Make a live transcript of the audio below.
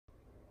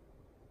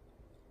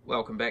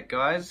Welcome back,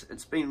 guys.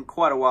 It's been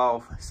quite a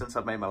while since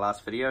I've made my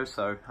last video,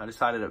 so I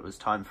decided it was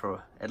time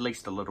for at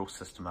least a little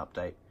system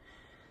update.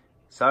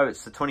 So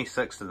it's the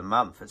 26th of the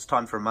month, it's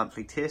time for a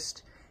monthly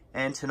test,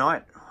 and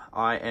tonight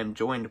I am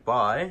joined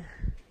by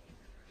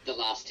the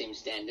last team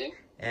standing,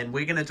 and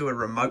we're going to do a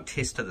remote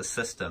test of the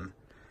system.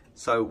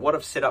 So what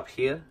I've set up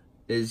here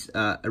is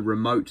a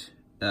remote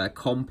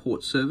COM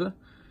port server,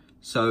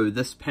 so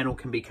this panel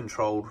can be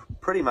controlled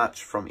pretty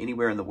much from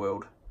anywhere in the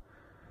world.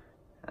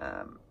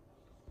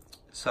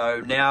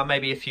 So now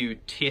maybe if you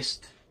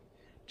test,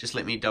 just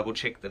let me double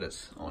check that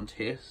it's on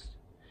test.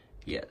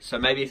 Yeah, so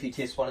maybe if you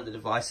test one of the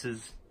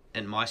devices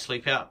in my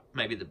sleep out,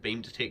 maybe the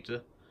beam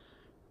detector.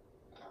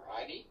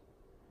 Alrighty.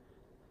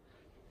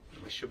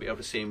 We should be able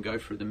to see him go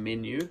through the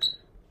menu.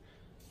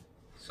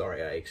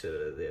 Sorry, I exited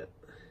it there.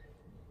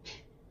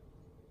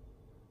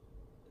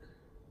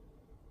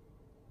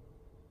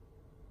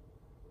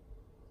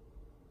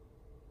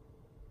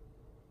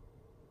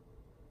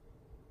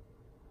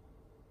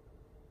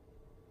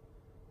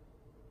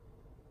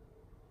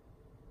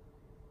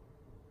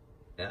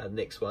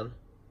 Next one.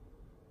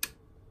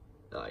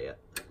 Oh yeah,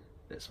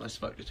 that's my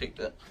smoke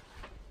detector.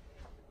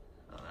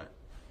 Alright.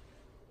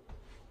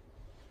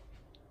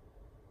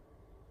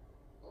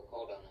 Oh,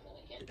 hold on a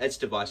minute here. That's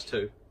device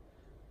 2.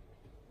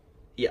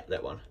 Yeah,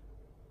 that one.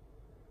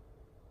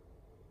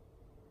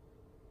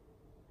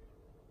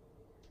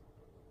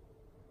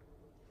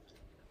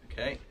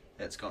 Okay,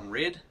 that's gone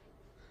red.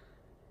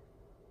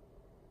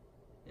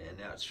 And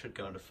now it should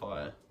go into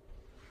fire.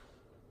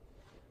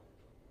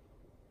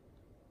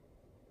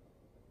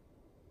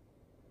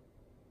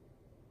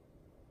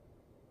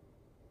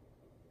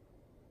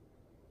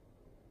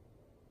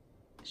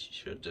 She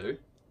should do.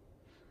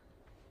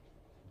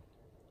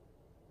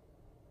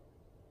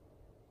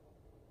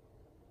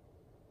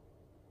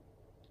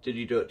 Did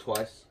you do it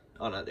twice?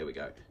 Oh no, there we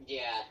go.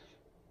 Yeah.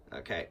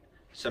 Okay,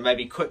 so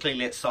maybe quickly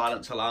let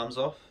silence alarms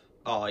off.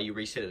 Oh, you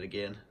reset it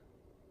again.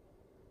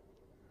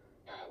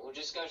 Alright, we'll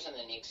just go to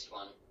the next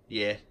one.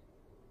 Yeah.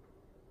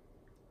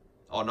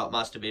 Oh, not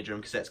master bedroom,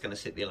 because that's going to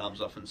set the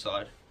alarms off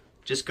inside.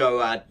 Just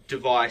go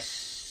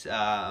device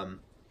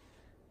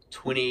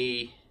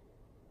 20...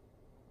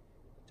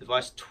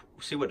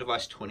 see what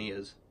device 20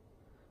 is.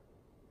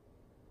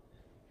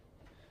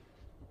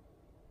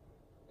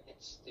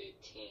 It's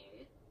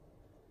 13.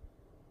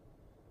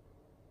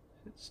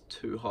 It's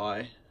too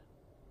high.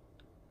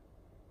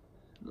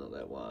 Not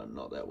that one,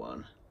 not that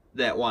one.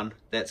 That one,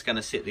 that's going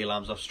to set the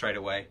alarms off straight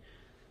away.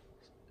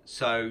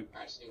 So,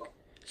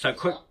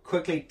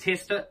 quickly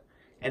test it,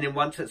 and then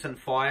once it's in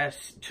fire,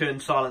 turn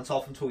silence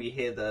off until you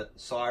hear the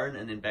siren,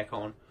 and then back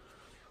on.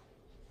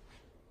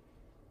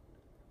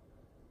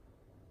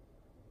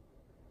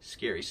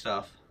 Scary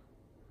stuff.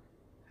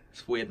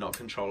 It's weird not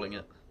controlling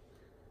it.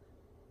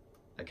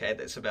 Okay,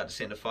 that's about to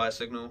send a fire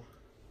signal.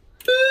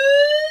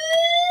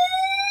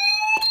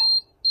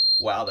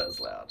 Wow, that was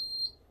loud.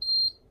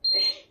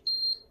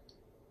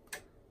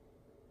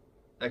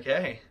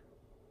 Okay,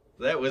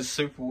 that was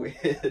super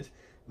weird,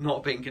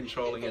 not being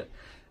controlling it.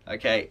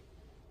 Okay,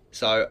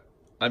 so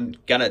I'm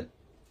gonna,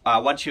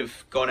 once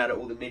you've gone out of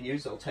all the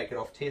menus, I'll take it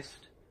off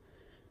test.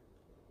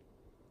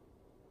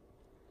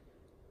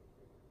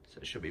 So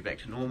it should be back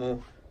to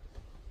normal.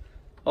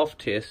 Off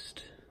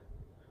test.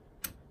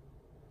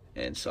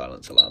 And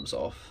silence alarms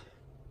off.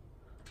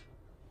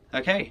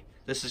 Okay,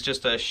 this is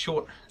just a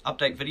short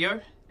update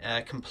video.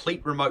 A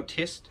complete remote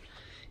test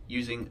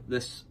using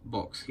this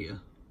box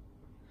here.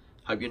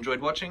 Hope you enjoyed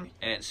watching,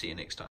 and see you next time.